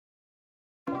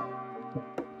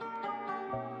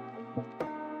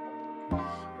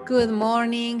Good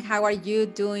morning. How are you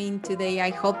doing today?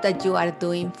 I hope that you are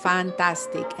doing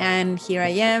fantastic. And here I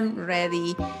am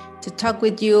ready to talk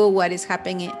with you what is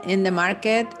happening in the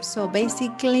market. So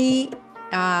basically,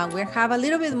 we have a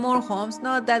little bit more homes,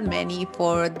 not that many,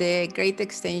 for the great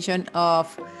extension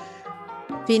of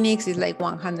Phoenix is like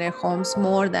 100 homes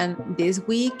more than this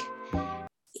week.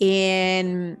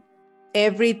 And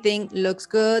everything looks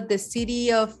good. The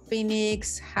city of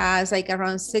Phoenix has like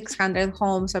around 600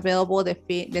 homes available.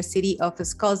 The city of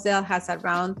Scottsdale has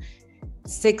around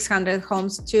 600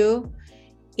 homes too.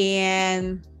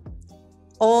 And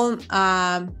all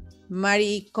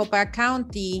Maricopa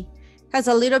County has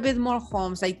a little bit more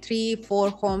homes, like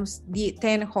 3-4 homes,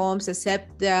 10 homes,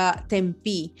 except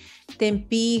Tempe.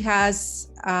 Tempe has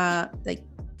like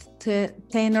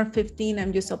 10 or 15.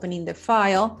 I'm just opening the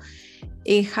file.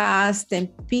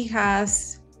 Tempe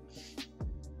has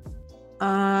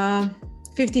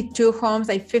 52 homes,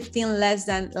 like 15 less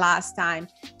than last time.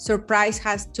 Surprise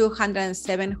has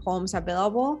 207 homes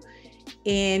available,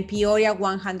 and Peoria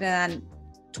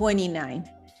 129.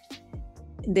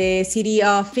 The city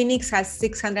of Phoenix has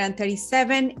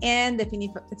 637, and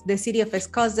the city of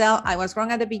Scottsdale, I was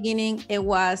wrong at the beginning, it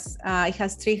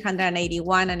has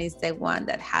 381, and it's the one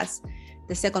that has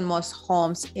the second most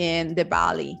homes in the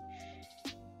valley.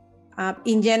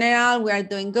 In general, we are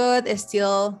doing good.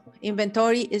 Still,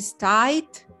 inventory is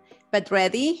tight, but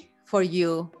ready for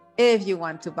you if you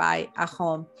want to buy a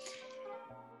home.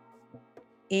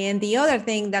 And the other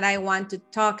thing that I want to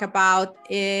talk about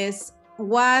is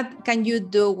what can you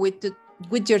do with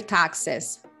your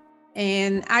taxes?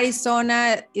 In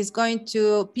Arizona,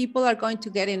 people are going to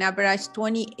get in average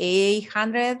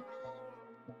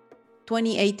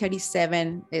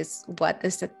 $2,837 is what the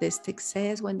statistics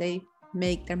says when they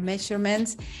make their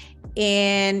measurements.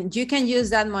 And you can use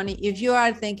that money if you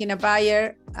are thinking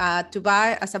buying a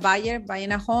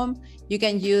home. You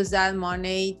can use that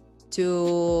money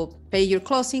to pay your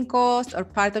closing costs or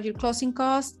part of your closing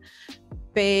costs,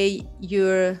 pay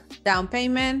your down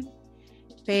payment,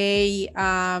 pay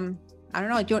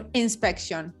your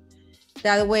inspection.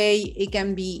 That way it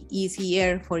can be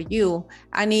easier for you.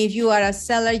 And if you are a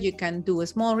seller, you can do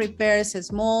small repairs,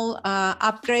 small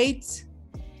upgrades,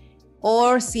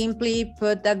 or simply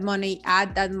add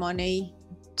that money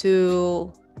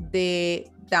to the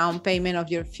down payment of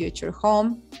your future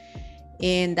home.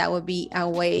 And that would be a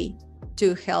way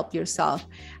to help yourself.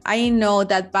 I know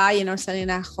that buying or selling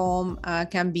a home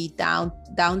can be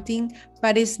daunting,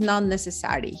 but it's not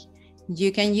necessary.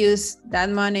 You can use that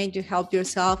money to help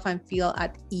yourself and feel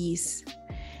at ease.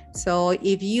 So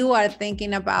if you are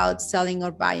thinking about selling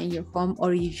or buying your home,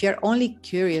 or if you're only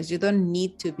curious, you don't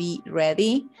need to be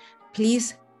ready,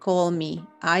 please call me.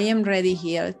 I am ready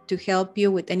here to help you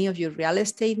with any of your real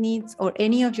estate needs or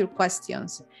any of your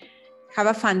questions. Have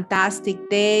a fantastic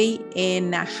day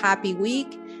and a happy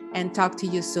week, and talk to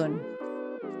you soon.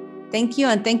 Thank you,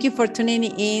 and thank you for tuning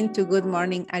in to Good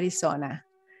Morning Arizona.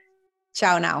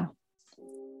 Ciao now.